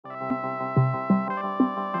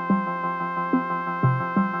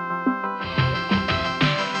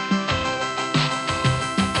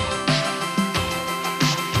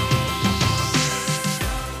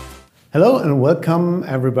Hello and welcome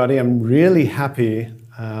everybody. I'm really happy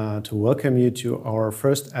to welcome you to our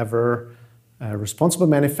first ever Responsible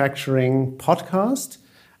Manufacturing podcast.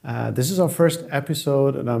 This is our first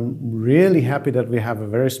episode and I'm really happy that we have a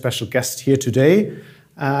very special guest here today.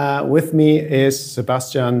 With me is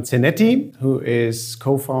Sebastian Zenetti, who is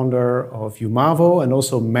co-founder of Umavo and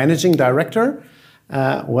also managing director.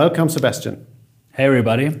 Welcome, Sebastian. Hey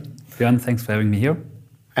everybody. Björn, thanks for having me here.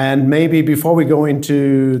 And maybe before we go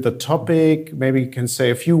into the topic, maybe you can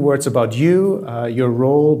say a few words about you, your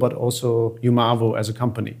role, but also Umavo as a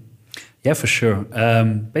company. Yeah, for sure.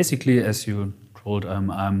 Basically, as you told,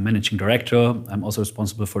 I'm managing director. I'm also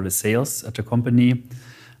responsible for the sales at the company.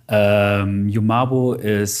 Umavo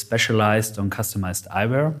is specialized on customized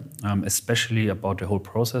eyewear, especially about the whole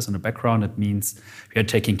process and the background. It means we are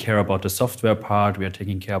taking care about the software part, we are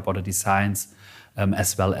taking care about the designs,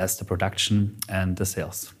 as well as the production and the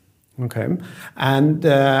sales. Okay. And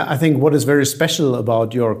I think what is very special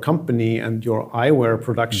about your company and your eyewear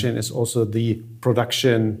production is also the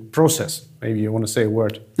production process. Maybe you want to say a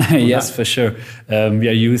word. Yes, for sure. We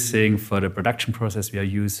are using, for the production process, we are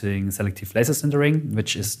using selective laser sintering,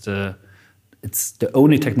 which is it's the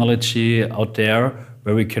only technology out there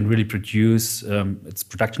where we can really produce its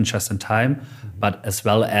production just in time, but as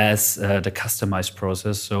well as the customized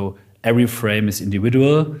process. So every frame is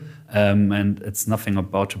individual, and it's nothing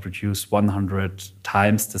about to produce 100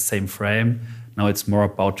 times the same frame. Now it's more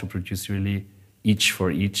about to produce really each for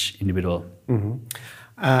each individual. Mm-hmm.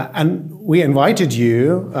 And we invited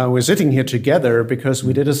you, we're sitting here together because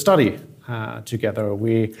we did a study together.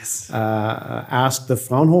 We asked the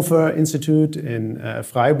Fraunhofer Institute in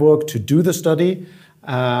Freiburg to do the study.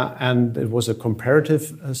 And it was a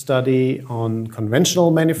comparative study on conventional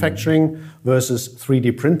manufacturing versus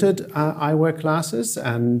 3D printed eyewear glasses.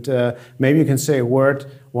 And maybe you can say a word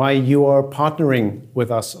why you are partnering with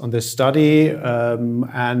us on this study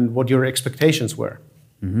and what your expectations were.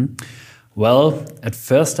 Mm-hmm. Well, at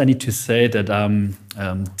first I need to say that I'm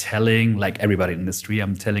telling, like everybody in the industry,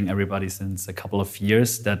 I'm telling everybody since a couple of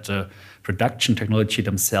years that production technology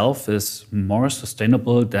themselves is more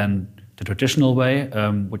sustainable than the traditional way,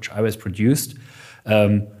 which I was produced,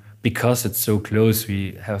 because it's so close.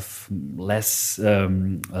 We have less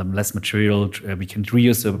material. We can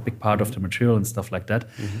reuse a big part of the material and stuff like that.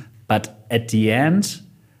 Mm-hmm. But at the end,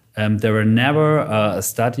 there were never a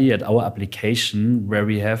study at our application where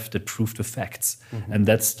we have the proved effects, and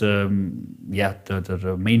that's the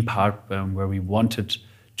main part where we wanted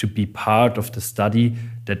to be part of the study.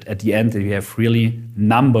 That at the end we have really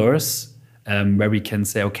numbers. Where we can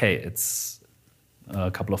say, okay, it's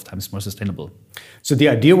a couple of times more sustainable. So the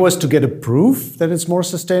idea was to get a proof that it's more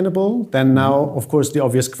sustainable. Then now, of course, the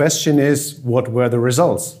obvious question is, what were the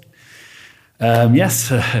results?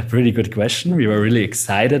 Yes, a pretty good question. We were really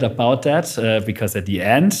excited about that because at the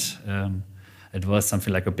end, it was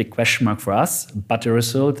something like a big question mark for us. But the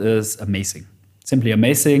result is amazing, simply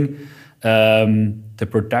amazing. The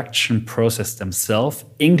production process themselves,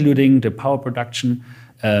 including the power production,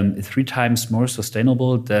 3 times more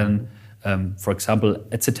sustainable than, for example,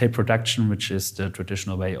 acetate production, which is the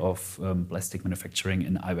traditional way of plastic manufacturing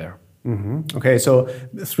in eyewear. Mm-hmm. Okay, so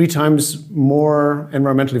 3 times more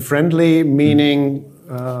environmentally friendly, meaning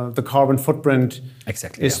the carbon footprint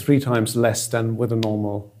is 3 times less than with a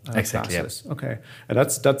normal glasses. Yeah. Okay, and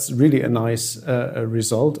that's really a nice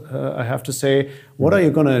result, I have to say. What are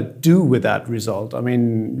you going to do with that result? I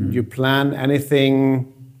mean, you plan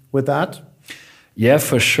anything with that? Yeah,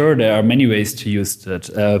 for sure. There are many ways to use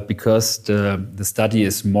that because the study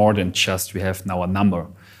is more than just we have now a number.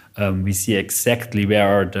 We see exactly where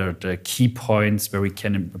are the key points where we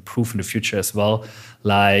can improve in the future as well.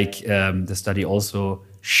 Like the study also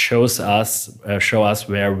show us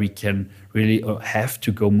where we can really have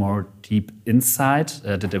to go more deep inside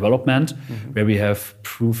the development, where we have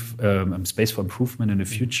space for improvement in the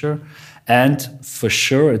future. And for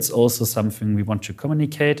sure, it's also something we want to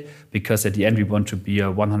communicate because at the end we want to be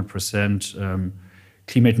a 100%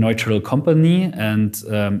 climate neutral company, and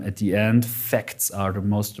at the end, facts are the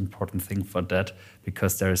most important thing for that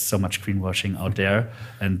because there is so much greenwashing out there,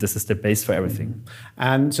 and this is the base for everything.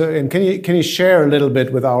 And so, can you share a little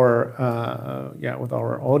bit with our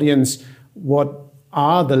audience what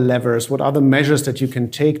are the levers, what are the measures that you can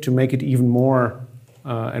take to make it even more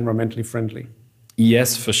environmentally friendly?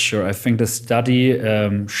 Yes, for sure. I think the study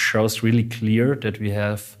shows really clear that we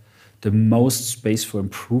have the most space for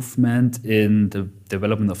improvement in the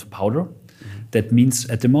development of the powder. That means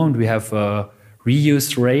at the moment we have a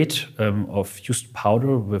reuse rate of used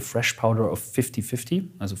powder with fresh powder of 50-50,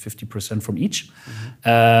 also 50% from each.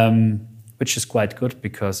 which is quite good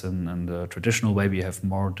because in the traditional way we have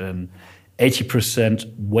more than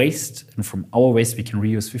 80% waste, and from our waste we can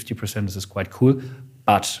reuse 50%. This is quite cool.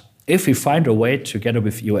 But if we find a way together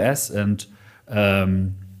with EOS and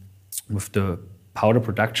with the powder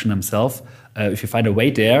production themselves, if you find a way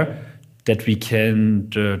there that we can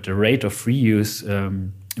the rate of reuse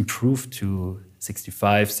improve to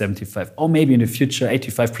 65, 75, or maybe in the future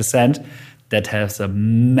 85%, that has a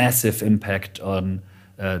massive impact on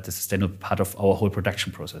the sustainable part of our whole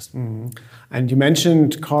production process. Mm-hmm. And you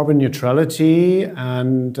mentioned carbon neutrality,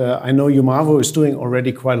 and I know Umavo is doing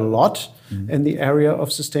already quite a lot in the area of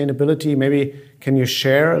sustainability. Maybe can you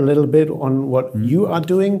share a little bit on what you are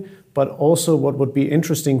doing, but also what would be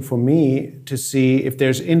interesting for me to see if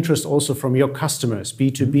there's interest also from your customers,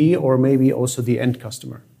 B2B or maybe also the end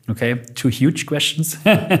customer? Okay, two huge questions.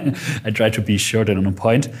 I try to be short and on a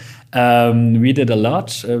point. We did a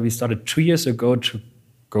lot. We started 2 years ago to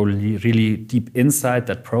go really deep inside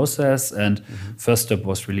that process. And first step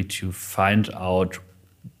was really to find out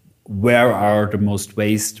where are the most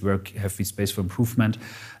waste, where have we space for improvement.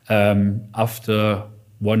 After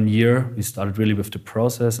 1 year, we started really with the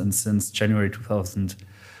process. And since January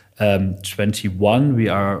 2021, we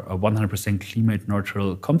are a 100% climate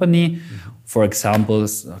neutral company. For example,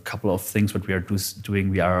 a couple of things what we are doing.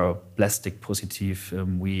 We are plastic positive.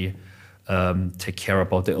 We take care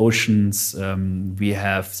about the oceans. We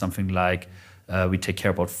have something like we take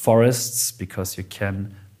care about forests, because you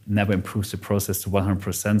can never improve the process to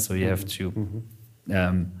 100%. So you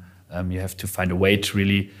have to find a way to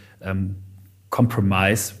really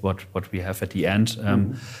compromise what we have at the end.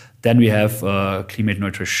 Then we have climate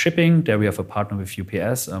neutral shipping. There we have a partner with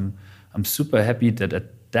UPS. I'm super happy that at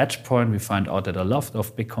that point we find out that a lot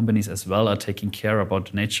of big companies as well are taking care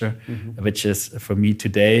about nature, which is for me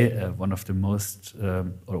today one of the most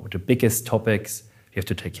or the biggest topics you have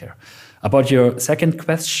to take care. About your second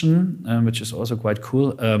question, which is also quite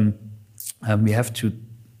cool, we have to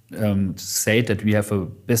say that we have a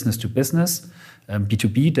business to business,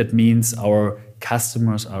 B2B. That means our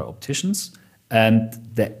customers are opticians, and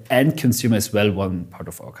the end consumer is well one part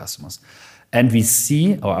of our customers. And we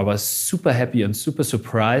see, or I was super happy and super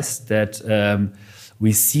surprised that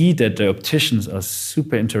we see that the opticians are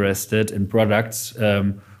super interested in products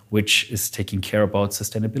which is taking care about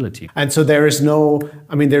sustainability. And so there is no,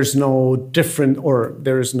 I mean, there's no different, or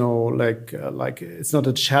there is no like it's not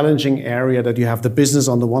a challenging area that you have the business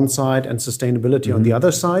on the one side and sustainability on the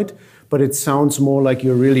other side, but it sounds more like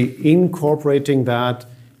you're really incorporating that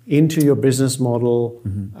into your business model,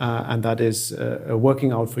 and that is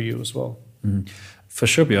working out for you as well. For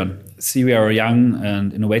sure, Björn. See, we are a young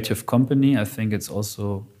and innovative company. I think it's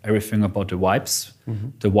also everything about the vibes.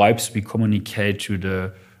 The vibes we communicate to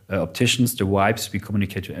the opticians, the vibes we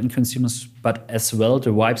communicate to end consumers, but as well the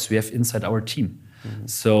vibes we have inside our team.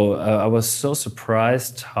 So I was so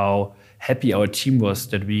surprised how happy our team was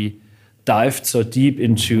that we dived so deep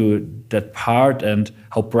into that part, and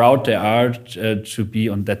how proud they are to be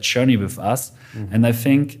on that journey with us. And I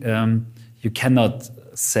think you cannot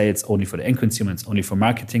say it's only for the end consumer, it's only for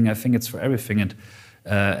marketing. I think it's for everything. And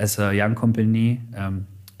as a young company,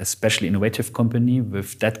 especially innovative company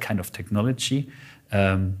with that kind of technology,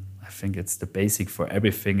 I think it's the basic for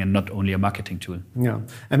everything and not only a marketing tool. Yeah,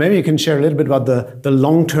 and maybe you can share a little bit about the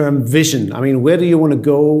long-term vision. I mean, where do you want to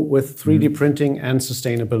go with 3D printing and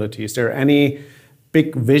sustainability? Is there any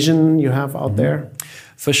big vision you have out there?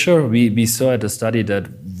 For sure, we saw at the study that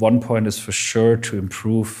one point is for sure to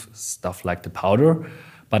improve stuff like the powder,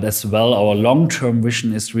 but as well our long-term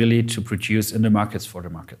vision is really to produce in the markets for the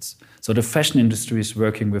markets. So the fashion industry is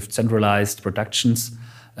working with centralized productions,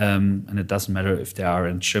 and it doesn't matter if they are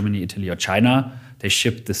in Germany, Italy or China. They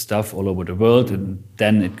ship the stuff all over the world, and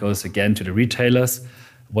then it goes again to the retailers.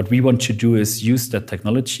 What we want to do is use that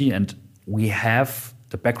technology, and we have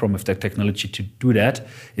the background of that technology to do that,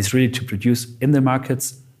 is really to produce in the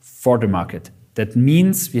markets for the market. That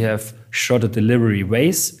means we have shorter delivery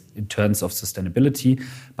ways in terms of sustainability,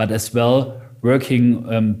 but as well working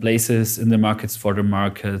places in the markets for the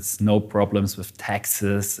markets, no problems with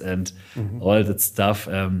taxes and all that stuff.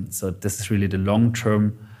 So this is really the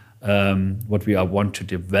long-term what we want to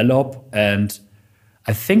develop. And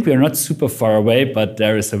I think we are not super far away, but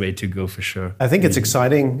there is a way to go for sure. I think it's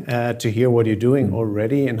exciting to hear what you're doing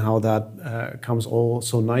already and how that comes all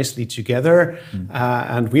so nicely together.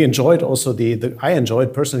 And we enjoyed also I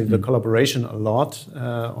enjoyed personally the collaboration a lot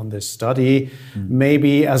on this study.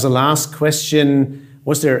 Maybe as a last question,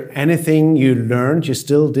 was there anything you learned you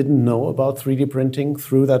still didn't know about 3D printing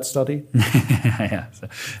through that study? Yeah. So,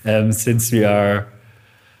 since we are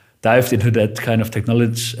dived into that kind of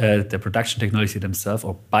technology, the production technology themselves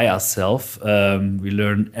or by ourselves. We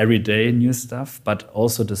learn every day new stuff, but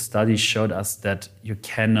also the study showed us that you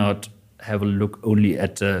cannot have a look only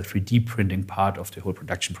at the 3D printing part of the whole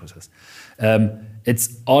production process.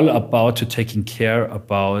 It's all about to taking care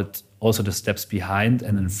about also the steps behind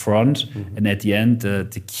and in front. And at the end,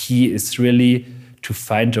 the key is really to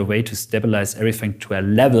find a way to stabilize everything to a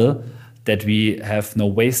level that we have no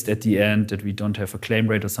waste at the end, that we don't have a claim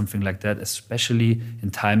rate or something like that, especially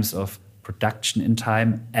in times of production in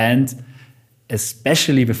time and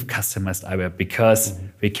especially with customized eyewear, because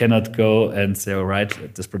we cannot go and say, all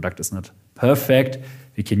right, this product is not perfect,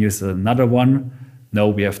 we can use another one. No,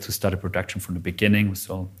 we have to start a production from the beginning.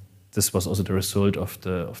 So this was also the result of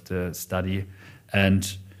the study.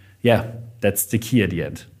 And yeah, that's the key at the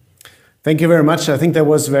end. Thank you very much. I think that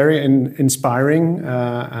was very inspiring,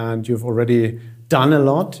 and you've already done a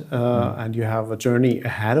lot, and you have a journey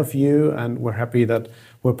ahead of you, and we're happy that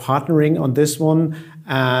we're partnering on this one.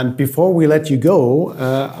 And before we let you go,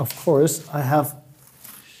 of course, I have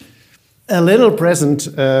a little present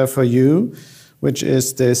for you, which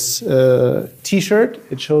is this T-shirt.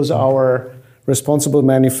 It shows our responsible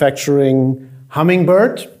manufacturing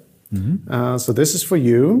hummingbird. So this is for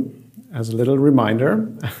you as a little reminder.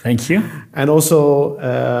 Thank you. And also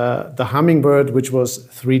the hummingbird, which was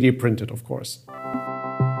 3D printed, of course.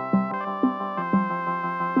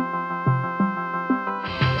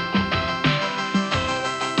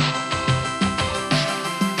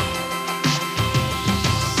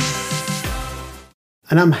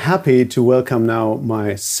 And I'm happy to welcome now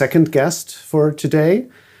my second guest for today,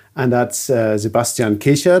 and that's Sebastian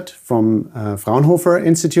Kichert from Fraunhofer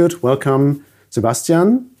Institute. Welcome,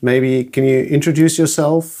 Sebastian. Maybe can you introduce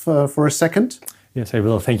yourself for a second? Yes, I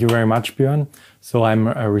will. Thank you very much, Björn. So I'm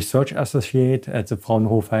a research associate at the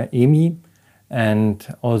Fraunhofer EMI and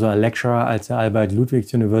also a lecturer at the Albert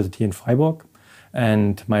Ludwigs University in Freiburg.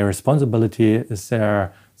 And my responsibility is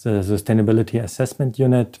there the sustainability assessment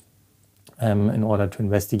unit in order to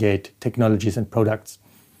investigate technologies and products.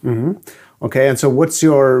 Okay, and so what's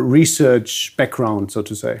your research background, so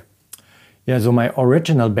to say? Yeah, so my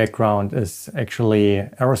original background is actually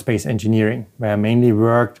aerospace engineering, where I mainly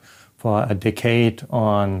worked for a decade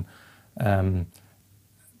on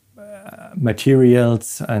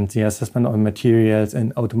materials and the assessment of materials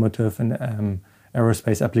in automotive and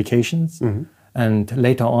aerospace applications. And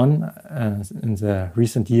later on, in the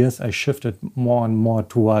recent years, I shifted more and more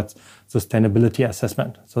towards sustainability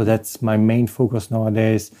assessment. So that's my main focus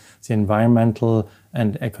nowadays, the environmental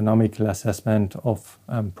and economical assessment of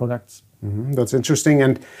products. That's interesting.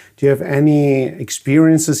 And do you have any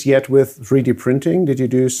experiences yet with 3D printing? Did you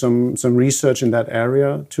do some research in that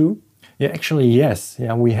area too? Yeah, actually, yes.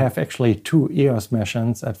 Yeah, we have actually 2 EOS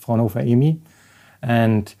machines at Fraunhofer EMI,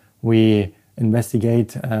 and we investigate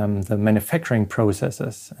the manufacturing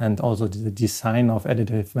processes and also the design of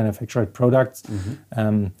additive manufactured products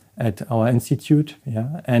at our institute,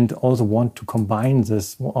 and also want to combine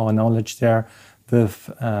this, our knowledge there, with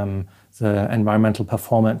the environmental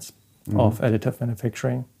performance of additive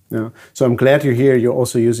manufacturing. Yeah. So I'm glad you're here. You're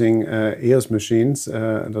also using EOS machines.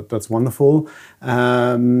 That's wonderful.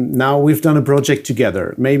 Now we've done a project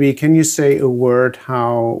together. Maybe can you say a word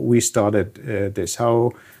how we started this?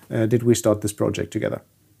 How did we start this project together?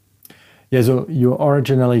 Yeah, so you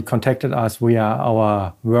originally contacted us via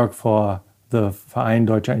our work for the Verein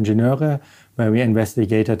Deutscher Ingenieure, where we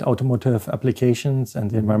investigated automotive applications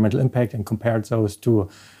and the environmental impact and compared those to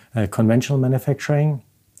conventional manufacturing.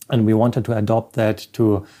 And we wanted to adopt that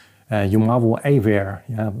to Yumavo Eyewear,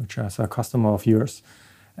 which is a customer of yours.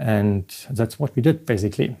 And that's what we did,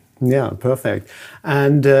 basically. Yeah, perfect.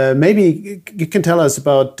 And maybe you can tell us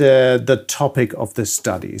about the topic of this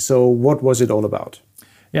study. So what was it all about?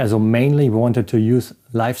 Yeah, so mainly we wanted to use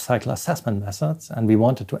life cycle assessment methods, and we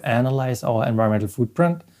wanted to analyze our environmental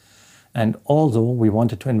footprint. And also we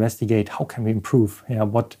wanted to investigate how can we improve,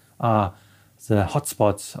 what are the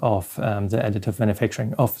hotspots of the additive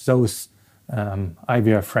manufacturing of those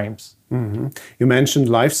eyewear frames. You mentioned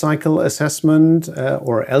life cycle assessment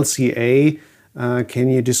or LCA. Can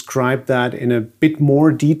you describe that in a bit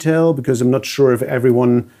more detail? Because I'm not sure if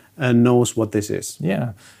everyone knows what this is.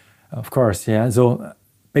 Yeah, of course. Yeah. So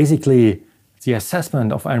basically, the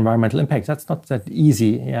assessment of environmental impact, that's not that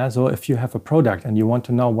easy. Yeah. So if you have a product and you want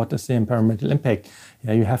to know what is the environmental impact,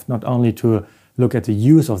 you have not only to look at the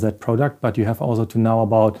use of that product, but you have also to know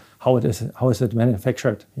about how is it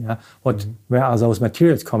manufactured? Where are those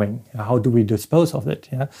materials coming? How do we dispose of it?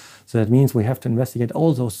 So that means we have to investigate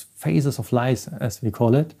all those phases of life, as we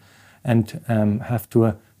call it, and have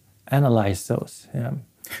to analyze those.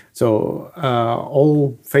 So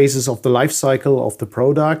all phases of the life cycle of the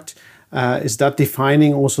product, is that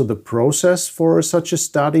defining also the process for such a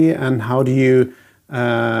study? And how do you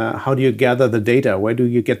gather the data? Where do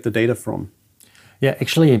you get the data from? Yeah,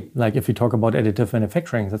 actually, like if you talk about additive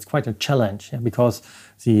manufacturing, that's quite a challenge, because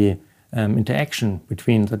the interaction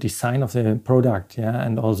between the design of the product,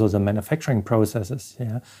 and also the manufacturing processes,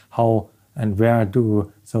 how and where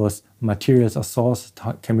do those materials are sourced,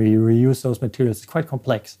 how can we reuse those materials, it's quite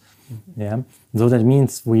complex. So that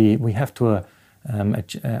means we have to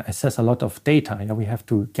assess a lot of data. We have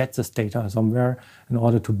to get this data somewhere in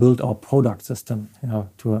order to build our product system,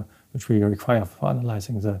 which we require for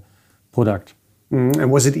analyzing the product.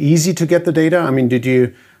 And was it easy to get the data? I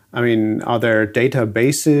mean, are there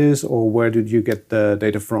databases, or where did you get the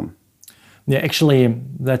data from? Yeah, actually,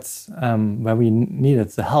 that's where we needed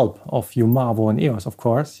the help of you, Marvo and EOS, of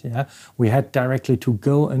course. We had directly to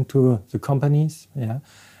go into the companies,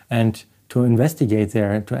 and to investigate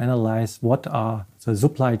there, to analyze what are the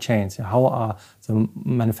supply chains, how are the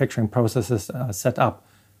manufacturing processes set up,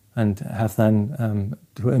 and have then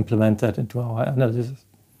to implement that into our analysis.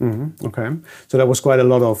 Okay, so that was quite a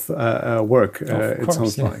lot of work. It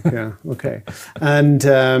sounds like, Okay, and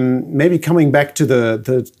maybe coming back to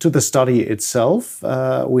the study itself,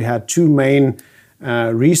 we had two main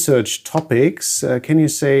research topics. Can you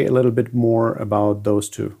say a little bit more about those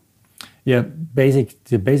two? Yeah,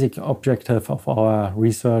 the basic objective of our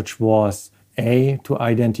research was to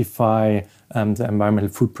identify the environmental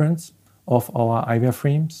footprints of our eyewear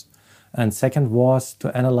frames. And second was to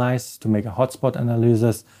analyze, to make a hotspot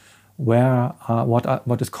analysis,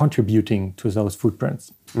 what is contributing to those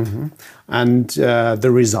footprints. And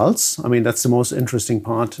the results, I mean, that's the most interesting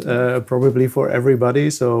part probably for everybody.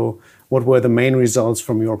 So what were the main results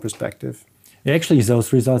from your perspective? Yeah, actually,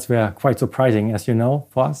 those results were quite surprising, as you know,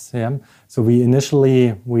 for us. So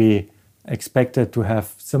we expected to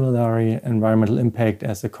have similar environmental impact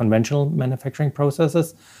as the conventional manufacturing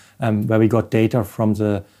processes, where we got data from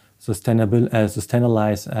the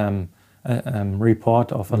Sustainalyze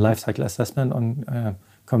report of a life cycle assessment on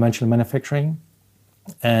conventional manufacturing.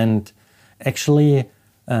 And actually,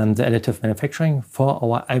 the additive manufacturing for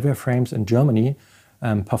our eyewear frames in Germany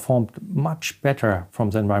performed much better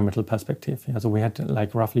from the environmental perspective. So we had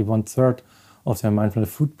like roughly 1/3 of the environmental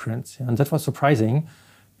footprints. And that was surprising,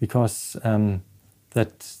 because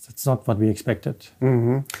that's not what we expected.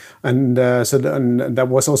 And so that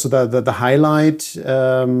was also the highlight,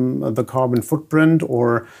 the carbon footprint,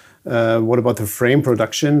 or what about the frame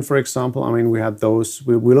production, for example? I mean, we had those,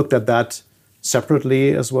 we looked at that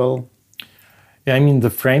separately as well. Yeah, I mean, the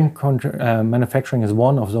frame manufacturing is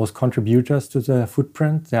one of those contributors to the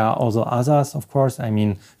footprint. There are also others, of course. I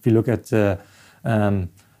mean, if you look at the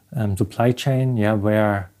supply chain,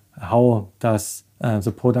 how does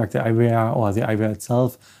the product, the eyewear or the eyewear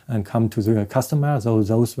itself, come to the customer? So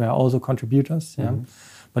those were also contributors.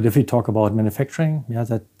 But if we talk about manufacturing,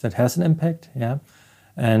 that has an impact.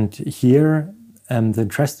 And here, the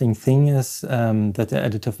interesting thing is that the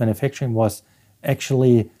additive manufacturing was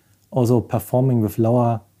actually also performing with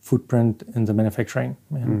lower footprint in the manufacturing.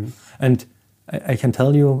 And I can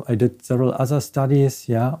tell you, I did several other studies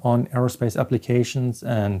on aerospace applications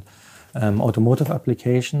and automotive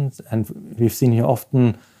applications, and we've seen here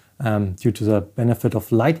often, due to the benefit of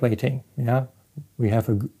lightweighting, we have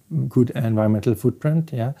a good environmental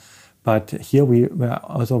footprint. But here we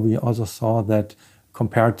also saw that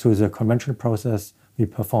compared to the conventional process, we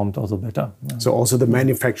performed also better. So also the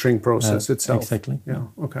manufacturing process itself. Exactly.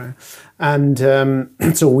 Okay. And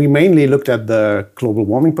so we mainly looked at the global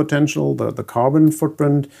warming potential, the carbon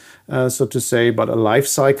footprint, so to say, but a life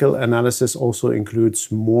cycle analysis also includes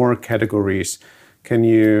more categories. Can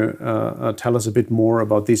you tell us a bit more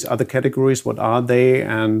about these other categories? What are they,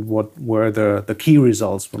 and what were the key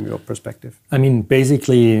results from your perspective? I mean,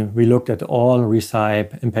 basically, we looked at all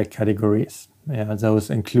RECYBE impact categories.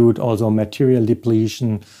 Those include also material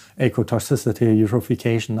depletion, ecotoxicity,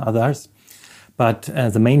 eutrophication, others. But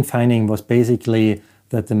the main finding was basically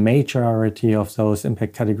that the majority of those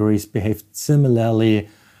impact categories behaved similarly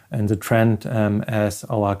in the trend as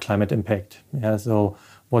our climate impact. So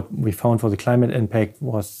what we found for the climate impact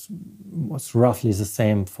was roughly the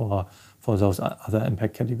same for those other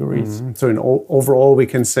impact categories. So overall, we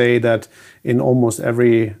can say that in almost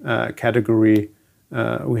every category,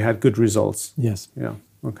 we had good results. Yes. Yeah.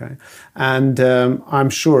 Okay. And I'm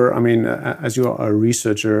sure, I mean, as you are a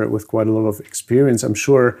researcher with quite a lot of experience, I'm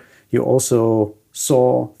sure you also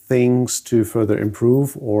saw things to further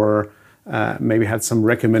improve, or maybe had some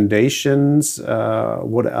recommendations.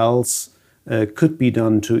 What else could be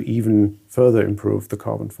done to even further improve the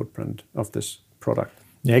carbon footprint of this product?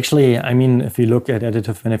 Actually, I mean, if you look at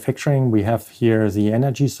additive manufacturing, we have here the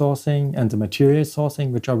energy sourcing and the material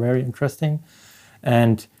sourcing, which are very interesting.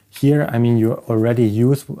 And here, I mean, you already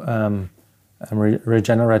use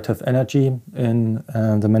regenerative energy in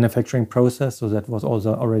the manufacturing process, so that was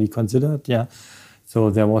also already considered. Yeah,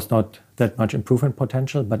 so there was not that much improvement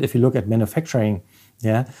potential. But if you look at manufacturing,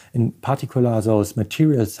 yeah, in particular those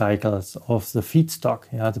material cycles of the feedstock,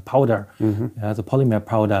 yeah, the powder, the polymer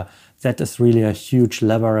powder, that is really a huge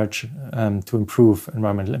leverage to improve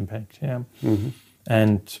environmental impact. Yeah,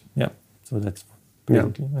 and yeah, so that's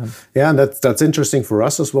basically. Yeah, and that's interesting for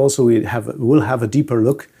us as well. So we'll have a deeper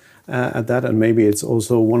look at that, and maybe it's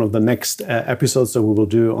also one of the next episodes that we will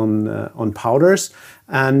do on powders.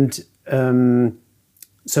 And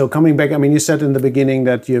so coming back, I mean, you said in the beginning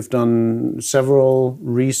that you've done several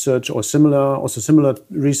research or similar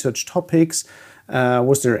research topics.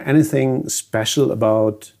 Was there anything special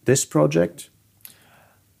about this project?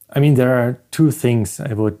 I mean, there are two things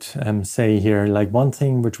I would say here. Like one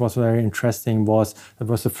thing which was very interesting was it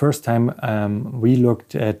was the first time we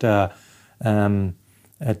looked at the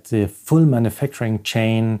full manufacturing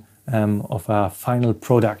chain of a final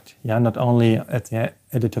product. Yeah, not only at the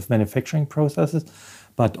additive manufacturing processes,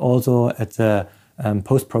 but also at the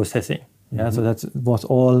post-processing. Yeah, so that was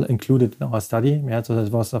all included in our study. Yeah, so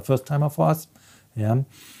that was the first timer for us. Yeah,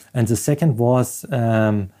 and the second was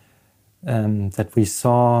that we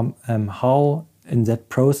saw how in that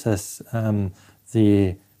process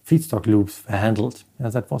the feedstock loops were handled. Yeah,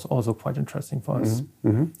 that was also quite interesting for us.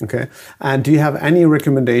 Okay, and do you have any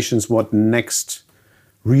recommendations what next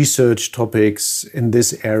research topics in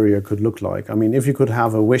this area could look like? I mean, if you could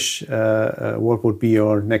have a wish, what would be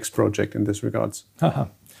your next project in this regards?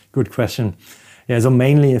 Good question. Yeah, so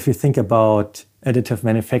mainly if you think about additive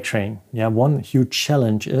manufacturing, yeah, one huge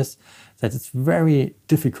challenge is that it's very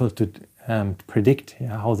difficult to predict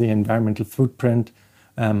how the environmental footprint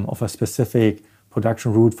of a specific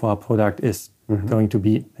production route for a product is going to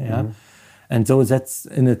be. Yeah, and so that's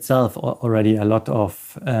in itself already a lot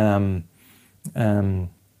of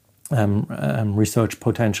research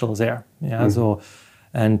potential there. Yeah, so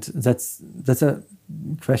and that's a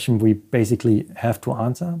question we basically have to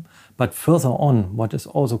answer. But further on, what is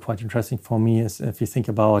also quite interesting for me is if you think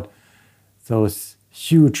about those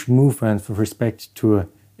huge movements with respect to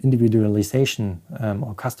individualization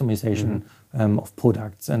or customization of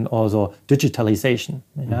products and also digitalization,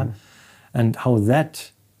 and how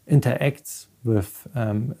that interacts with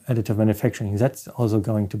additive manufacturing. That's also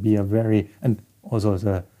going to be and also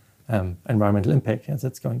the environmental impact. Yes,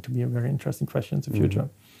 that's going to be a very interesting question in the future.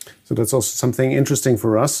 So that's also something interesting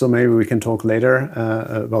for us. So maybe we can talk later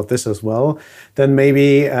about this as well. Then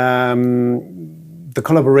maybe the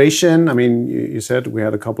collaboration. I mean, you said we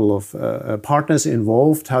had a couple of partners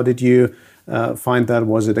involved. How did you find that?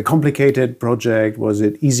 Was it a complicated project? Was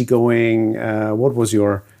it easygoing? What was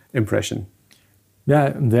your impression?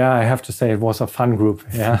 Yeah, there I have to say it was a fun group.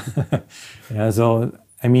 Yeah, yeah. So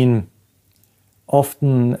I mean,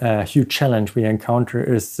 often a huge challenge we encounter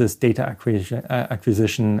is this data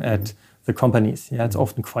acquisition at the companies. Yeah, it's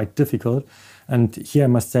often quite difficult. And here I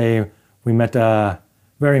must say we met a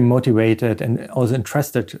very motivated and also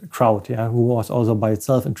interested crowd, yeah, who was also by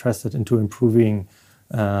itself interested into improving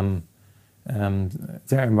their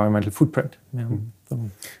environmental footprint. Yeah. So.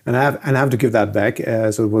 And I have to give that back.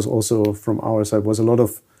 So it was also from our side was a lot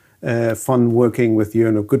of fun working with you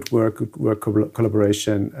and a good work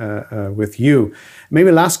collaboration with you.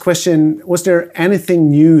 Maybe last question, was there anything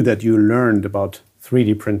new that you learned about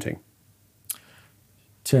 3D printing?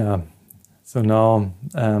 Yeah, so now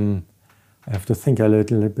I have to think a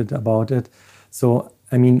little bit about it. So,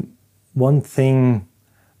 I mean, one thing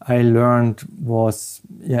I learned was,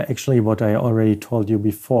 yeah, actually what I already told you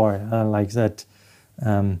before, like that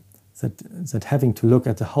having to look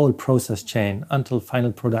at the whole process chain until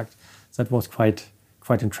final product, that was quite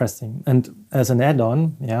interesting. And as an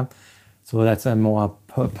add-on, yeah, so that's a more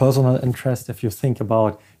personal interest. If you think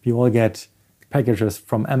about, we all get packages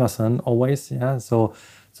from Amazon always, yeah. So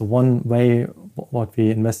one way what we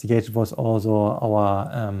investigated was also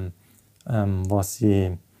our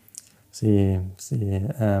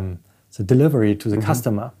the delivery to the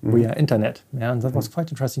customer via internet. Yeah, and that was quite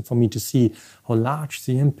interesting for me to see how large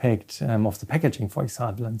the impact of the packaging, for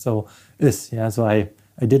example, and so is. Yeah, so I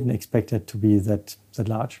didn't expect it to be that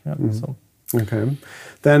large. Yeah, so. Okay,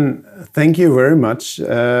 then thank you very much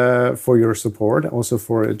for your support, also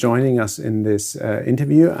for joining us in this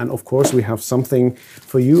interview. And of course, we have something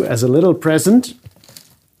for you as a little present.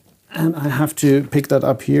 And I have to pick that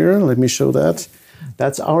up here. Let me show that.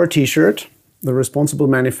 That's our T-shirt, the Responsible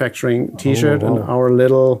Manufacturing T-shirt, and our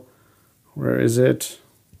little, where is it?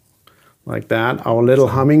 like that, our little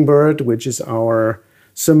hummingbird, which is our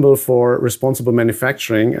symbol for responsible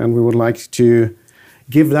manufacturing, and we would like to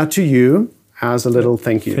give that to you as a little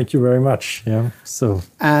thank you. Thank you very much. Yeah. So,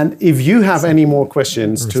 and if you have any more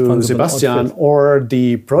questions to Sebastian outfit. or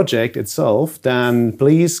the project itself, then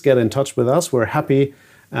please get in touch with us. We're happy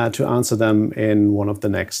to answer them in one of the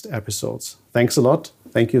next episodes. Thanks a lot.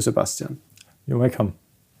 Thank you, Sebastian. You're welcome.